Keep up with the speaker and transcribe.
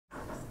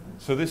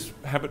So this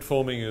habit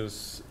forming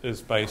is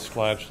based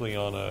largely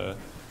on a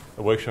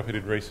workshop I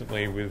did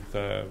recently with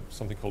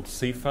something called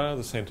CFAR,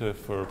 the Centre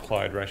for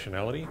Applied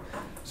Rationality.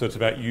 So it's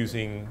about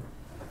using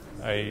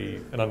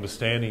an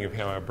understanding of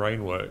how our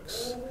brain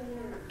works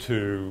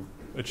to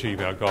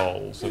achieve our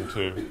goals and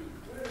to...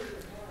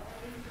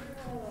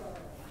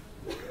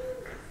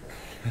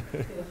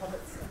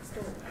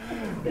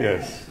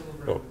 Yes.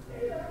 Cool.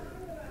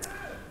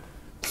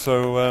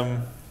 So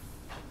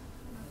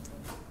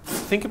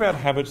think about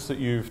habits that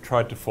you've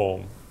tried to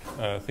form.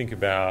 Think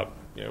about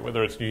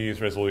whether it's New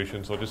Year's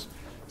resolutions or just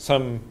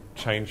some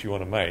change you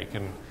want to make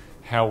and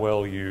how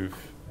well you've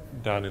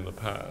done in the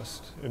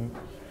past. And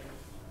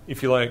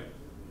if you like,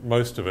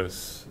 most of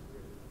us,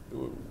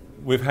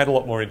 we've had a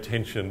lot more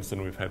intentions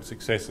than we've had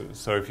successes.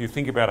 So if you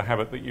think about a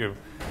habit that you're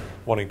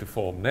wanting to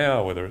form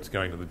now, whether it's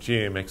going to the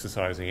gym,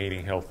 exercising,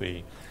 eating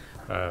healthy,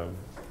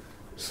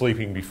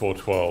 sleeping before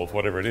 12,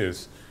 whatever it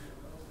is,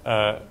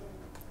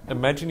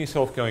 imagine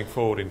yourself going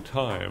forward in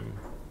time,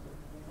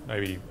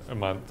 maybe a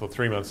month or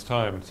 3 months'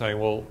 time, and saying,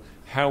 well,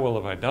 how well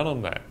have I done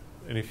on that?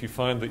 And if you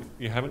find that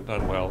you haven't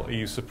done well, are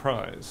you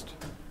surprised?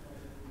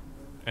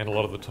 And a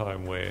lot of the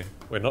time we're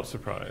not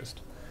surprised.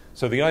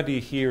 So the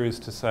idea here is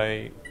to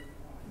say,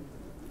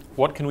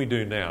 what can we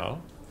do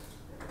now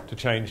to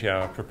change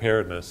our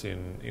preparedness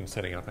in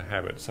setting up a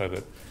habit so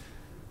that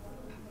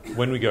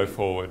when we go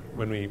forward,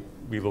 when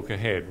we look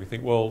ahead, we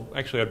think, well,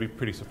 actually I'd be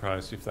pretty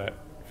surprised if that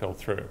fell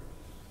through.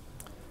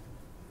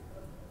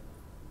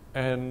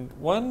 And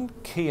one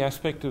key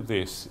aspect of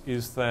this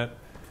is that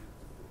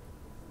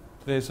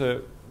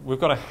we've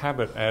got a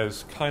habit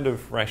as kind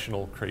of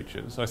rational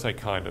creatures. I say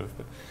kind of,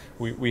 but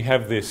we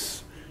have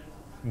this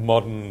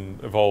modern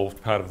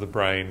evolved part of the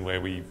brain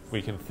where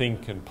we can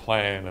think and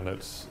plan, and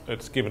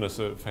it's given us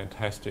a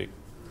fantastic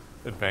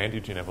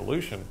advantage in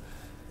evolution.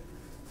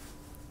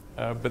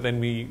 But then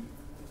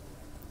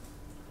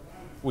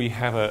we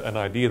have an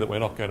idea that we're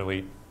not going to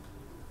eat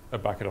a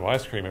bucket of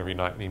ice cream every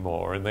night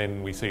anymore, and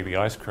then we see the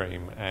ice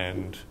cream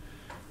and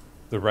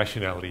the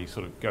rationality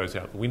sort of goes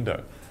out the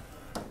window.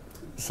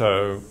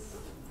 So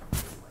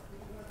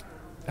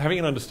having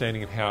an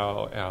understanding of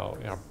how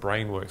our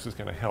brain works is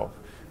going to help.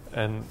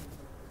 And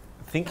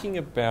thinking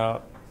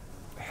about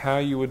how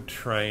you would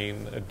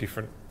train a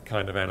different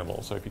kind of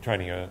animal. So if you're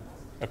training a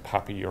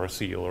puppy or a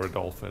seal or a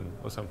dolphin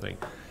or something,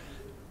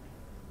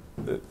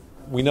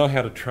 we know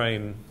how to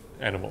train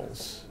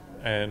animals,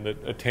 and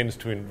it tends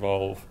to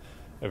involve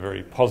a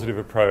very positive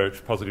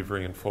approach, positive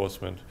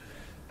reinforcement,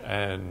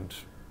 and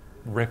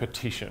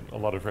repetition, a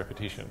lot of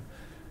repetition.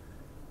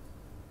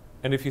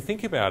 And if you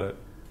think about it,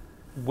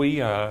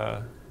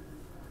 we're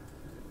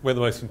the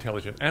most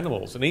intelligent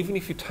animals. And even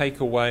if you take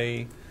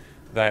away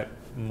that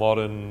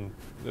modern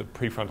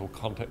prefrontal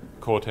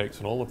cortex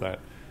and all of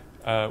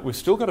that, we've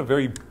still got a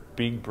very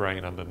big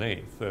brain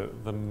underneath.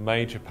 The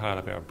major part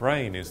of our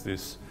brain is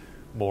this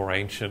more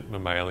ancient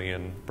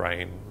mammalian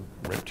brain,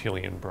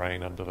 reptilian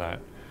brain under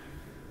that.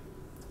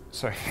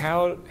 So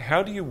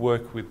how do you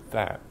work with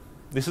that?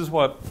 This is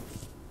what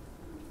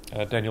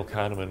Daniel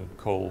Kahneman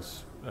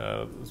calls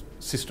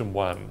System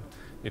 1.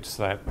 It's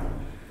that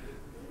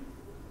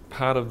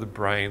part of the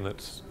brain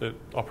that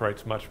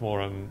operates much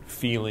more on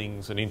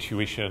feelings and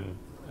intuition,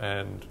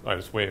 and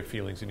it's where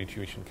feelings and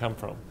intuition come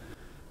from.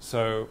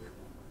 So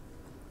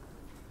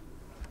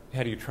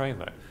how do you train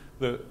that?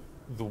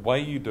 The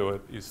way you do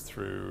it is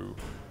through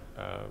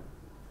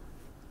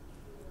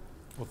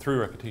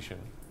repetition,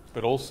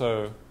 but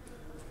also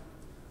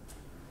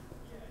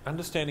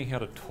understanding how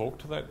to talk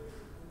to that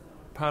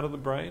part of the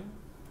brain.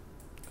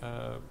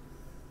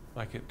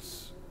 Like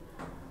it's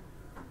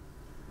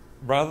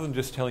rather than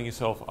just telling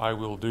yourself, I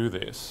will do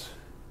this,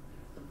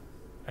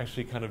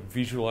 actually kind of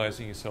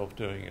visualizing yourself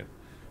doing it,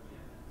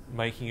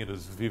 making it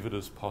as vivid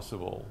as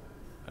possible,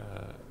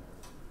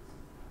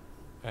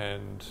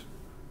 and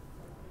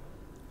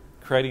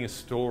creating a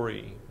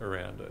story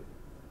around it.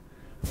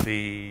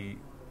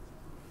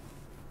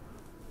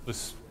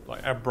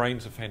 Like our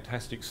brains are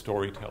fantastic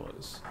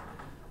storytellers.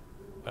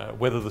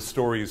 Whether the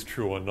story is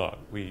true or not,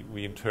 we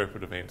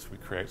interpret events, we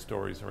create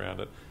stories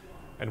around it,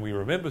 and we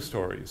remember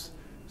stories.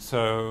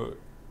 So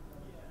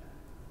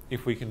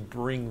if we can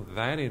bring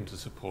that in to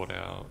support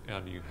our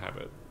new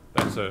habit,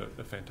 that's a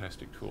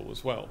fantastic tool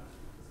as well.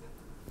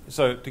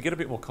 So to get a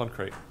bit more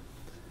concrete,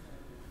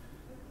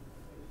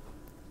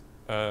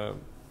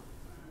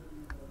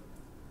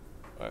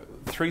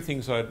 three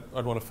things I'd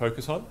want to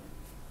focus on.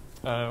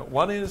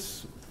 One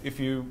is if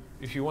you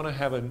want to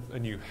have a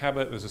new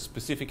habit, there's a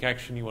specific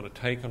action you want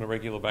to take on a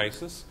regular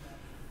basis.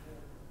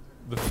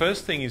 The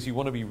first thing is you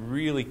want to be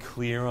really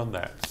clear on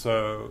that.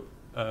 So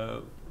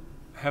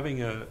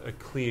having a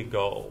clear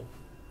goal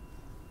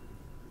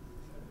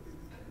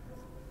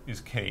is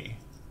key.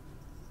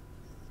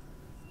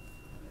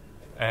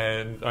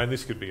 And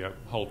this could be a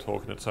whole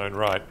talk in its own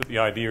right, but the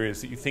idea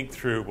is that you think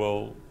through,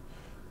 well,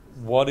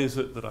 what is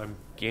it that I'm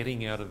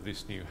getting out of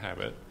this new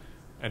habit?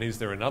 And is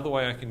there another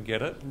way I can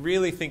get it?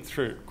 Really think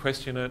through,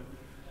 question it,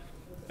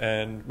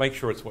 and make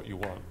sure it's what you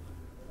want.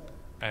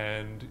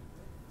 And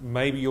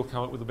maybe you'll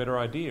come up with a better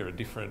idea, a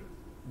different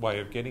way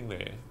of getting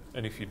there.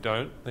 And if you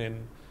don't,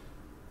 then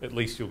at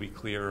least you'll be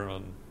clearer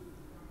on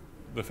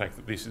the fact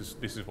that this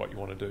is what you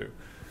want to do.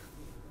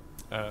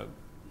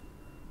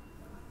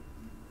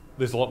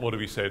 There's a lot more to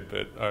be said,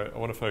 but I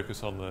want to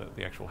focus on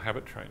the actual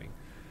habit training.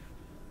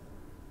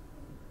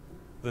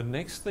 The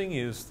next thing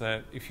is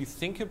that if you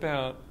think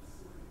about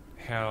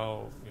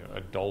how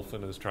a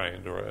dolphin is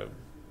trained or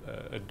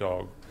a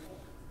dog,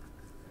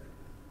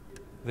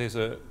 there's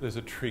a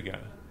trigger.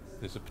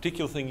 There's a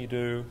particular thing you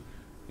do,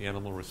 the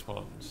animal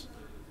responds.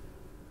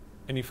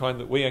 And you find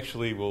that we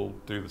actually will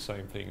do the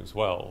same thing as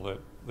well, that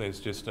there's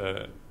just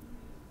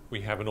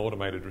we have an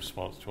automated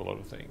response to a lot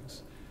of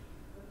things.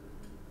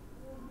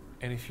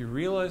 And if you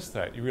realise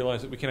that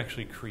we can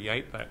actually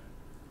create that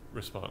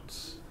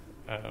response.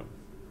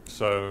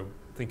 So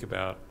think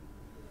about,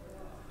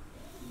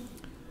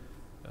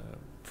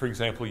 for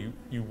example,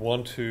 you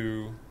want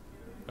to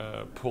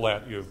pull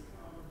out your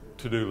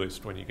to-do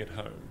list when you get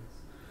home.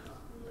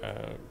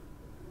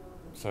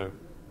 So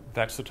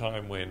that's the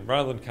time when,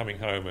 rather than coming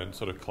home and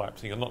sort of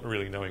collapsing and not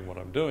really knowing what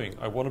I'm doing,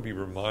 I want to be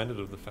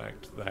reminded of the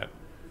fact that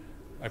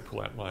I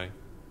pull out my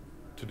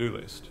to-do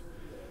list.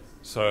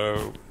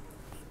 So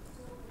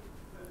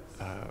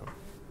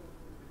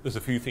there's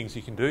a few things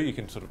you can do. You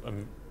can sort of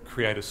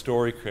create a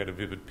story, create a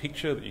vivid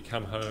picture that you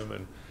come home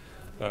and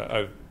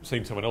I've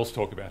seen someone else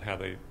talk about how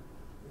they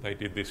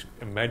did this,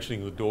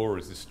 imagining the door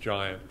as this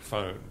giant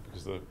phone,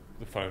 because the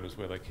phone is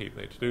where they keep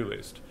their to-do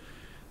list.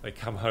 They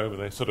come home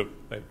and they sort of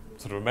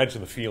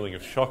imagine the feeling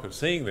of shock of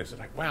seeing this. It's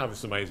like, wow,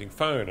 this amazing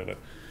phone. And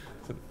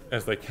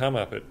as they come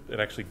up, it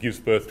actually gives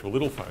birth to a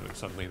little phone, and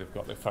suddenly they've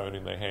got their phone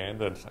in their hand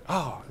and it's like,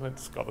 oh,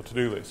 it's got the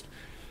to-do list.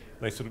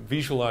 And they sort of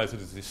visualise it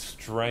as this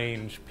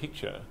strange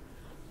picture,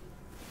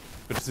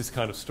 but it's this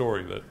kind of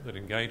story that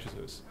engages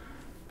us.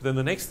 But then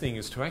the next thing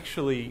is to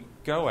actually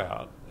go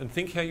out and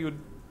think how you would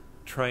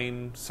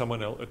train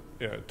someone else,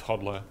 a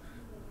toddler,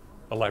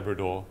 a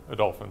Labrador, a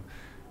dolphin.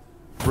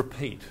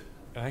 Repeat.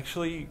 And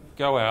actually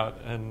go out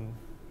and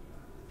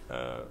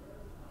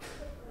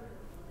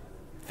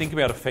think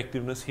about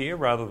effectiveness here,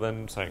 rather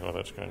than saying, oh,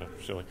 that's kind of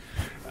silly.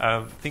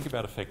 Think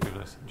about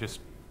effectiveness. Just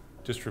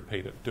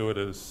repeat it. Do it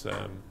as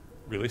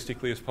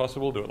realistically as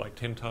possible. Do it like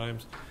 10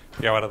 times.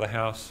 Go out of the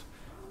house,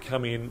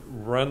 come in,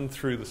 run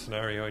through the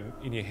scenario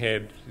in your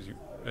head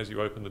as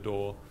you open the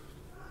door,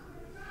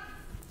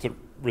 sort of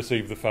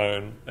receive the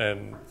phone,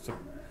 and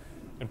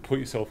put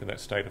yourself in that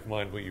state of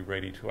mind where you're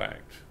ready to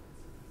act.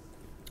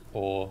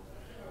 Or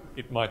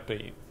it might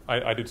be,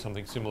 I did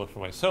something similar for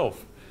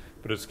myself,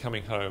 but it's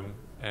coming home,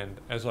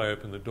 and as I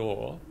open the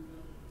door,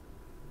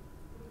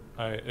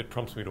 it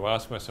prompts me to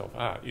ask myself,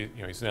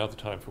 is now the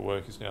time for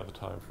work? Is now the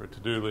time for a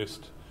to-do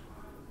list?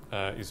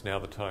 Is now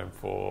the time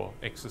for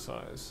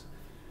exercise?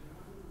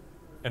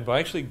 And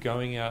by actually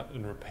going out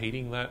and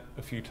repeating that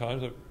a few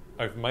times,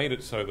 I've made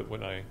it so that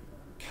when I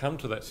come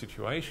to that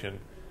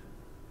situation,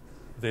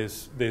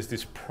 there's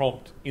this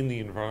prompt in the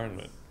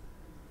environment.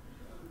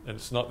 And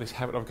it's not this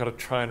habit, I've got to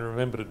try and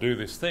remember to do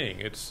this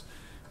thing. It's,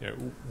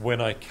 when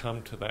I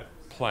come to that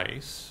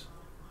place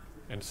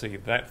and see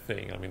that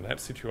thing, I'm in that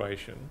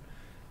situation,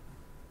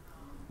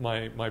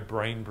 my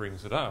brain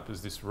brings it up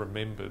as this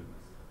remembered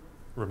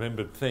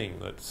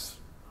thing that's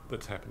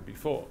happened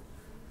before.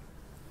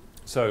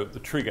 So the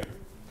trigger.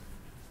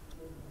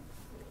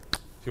 So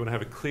you want to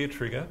have a clear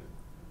trigger.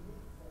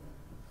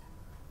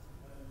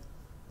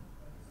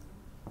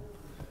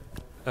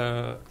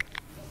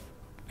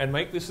 And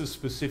make this as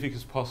specific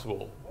as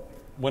possible.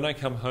 When I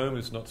come home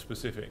is not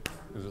specific.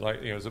 Is it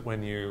like, is it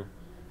when you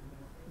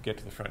get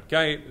to the front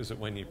gate? Is it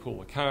when you pull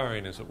the car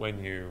in? Is it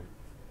when you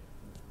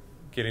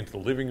get into the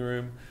living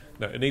room?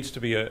 No, it needs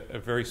to be a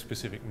very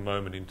specific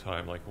moment in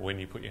time, like when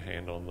you put your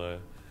hand on the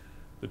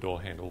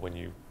door handle, when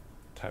you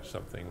touch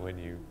something,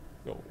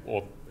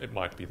 or it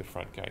might be the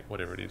front gate,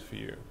 whatever it is for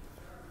you.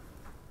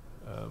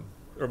 Or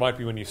it might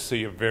be when you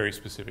see a very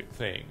specific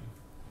thing.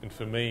 And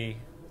for me,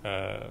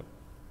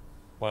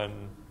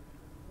 one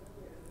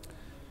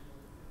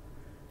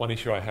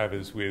issue I have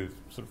is with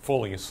sort of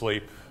falling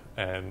asleep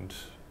and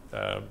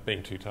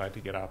being too tired to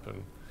get up,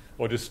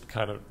 or just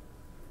kind of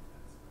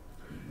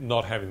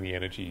not having the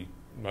energy,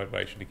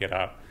 motivation to get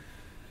up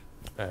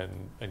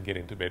and get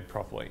into bed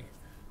properly.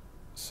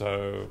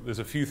 So there's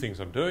a few things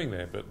I'm doing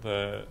there,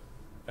 but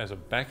as a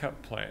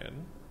backup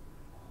plan,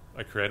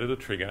 I created a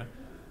trigger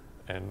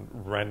and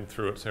ran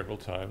through it several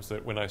times,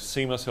 that when I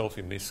see myself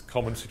in this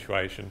common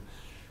situation,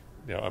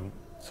 I'm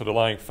sort of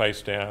lying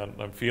face down,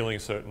 I'm feeling a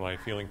certain way,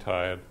 feeling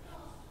tired,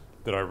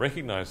 that I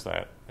recognise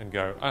that and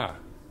go,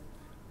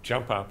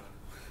 jump up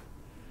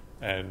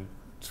and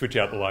switch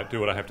out the light, do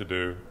what I have to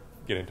do,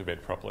 get into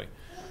bed properly.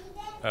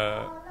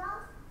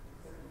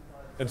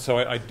 And so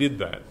I did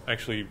that,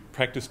 actually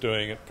practiced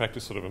doing it,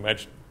 practiced sort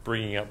of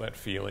bringing out that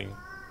feeling,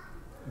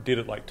 did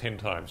it like 10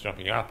 times,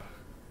 jumping up,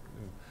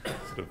 and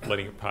sort of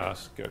letting it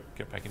pass,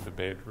 get back into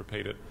bed,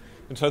 repeat it.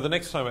 And so the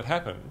next time it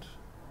happened,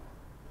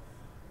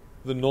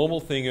 the normal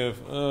thing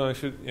of,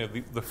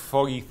 the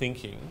foggy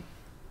thinking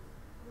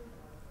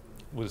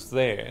was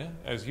there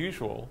as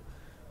usual,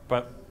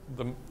 but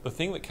the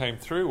thing that came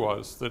through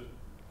was that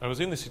I was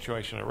in this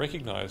situation, I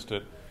recognised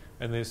it,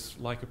 and there's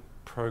like a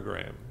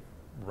program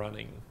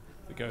running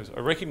that goes, I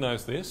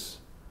recognise this,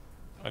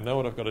 I know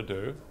what I've got to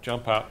do,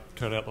 jump up,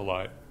 turn out the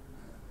light,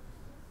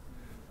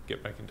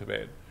 get back into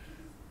bed.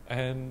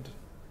 And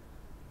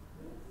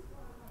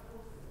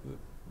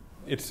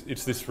it's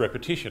this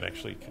repetition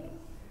actually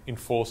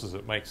enforces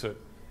it, makes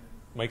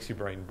your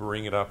brain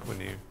bring it up when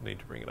you need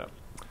to bring it up.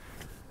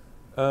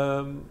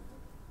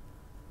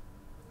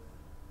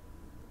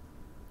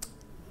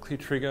 Clear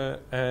trigger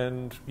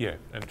and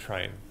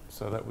train.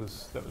 So that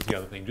was the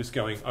other thing. Just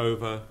going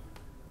over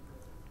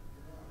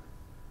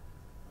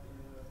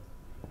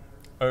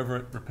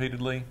it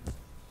repeatedly.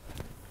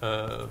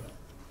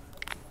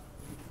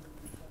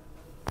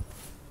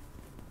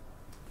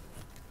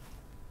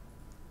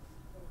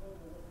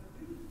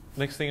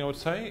 Next thing I would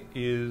say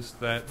is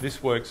that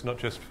this works not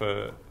just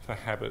for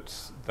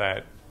habits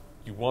that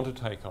you want to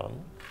take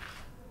on,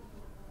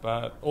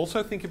 but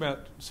also think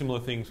about similar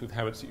things with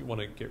habits that you want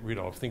to get rid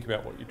of. Think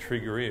about what your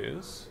trigger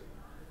is.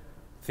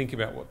 Think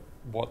about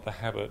what the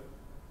habit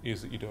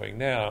is that you're doing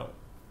now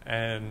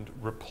and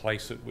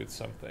replace it with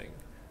something.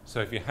 So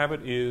if your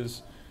habit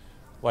is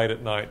late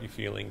at night, you're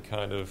feeling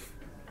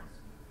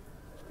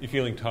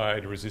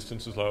tired, your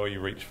resistance is lower, you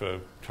reach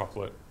for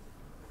chocolate.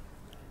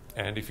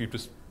 And if you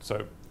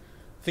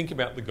think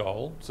about the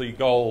goal. So your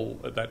goal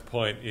at that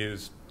point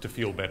is to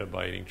feel better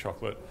by eating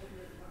chocolate.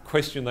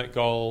 Question that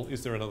goal,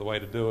 is there another way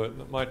to do it?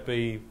 That might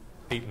be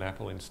eat an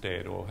apple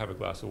instead, or have a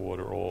glass of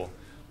water, or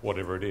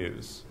whatever it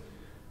is.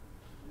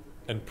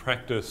 And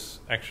practice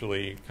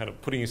actually kind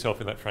of putting yourself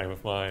in that frame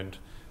of mind,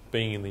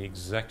 being in the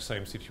exact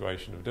same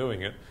situation of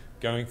doing it,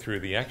 going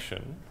through the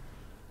action,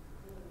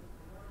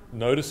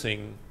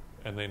 noticing,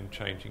 and then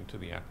changing to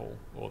the apple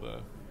or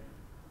the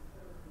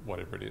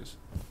whatever it is.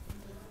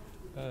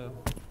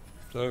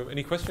 So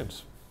any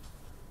questions?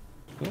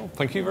 Well,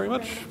 thank you very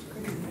much.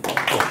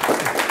 Cool.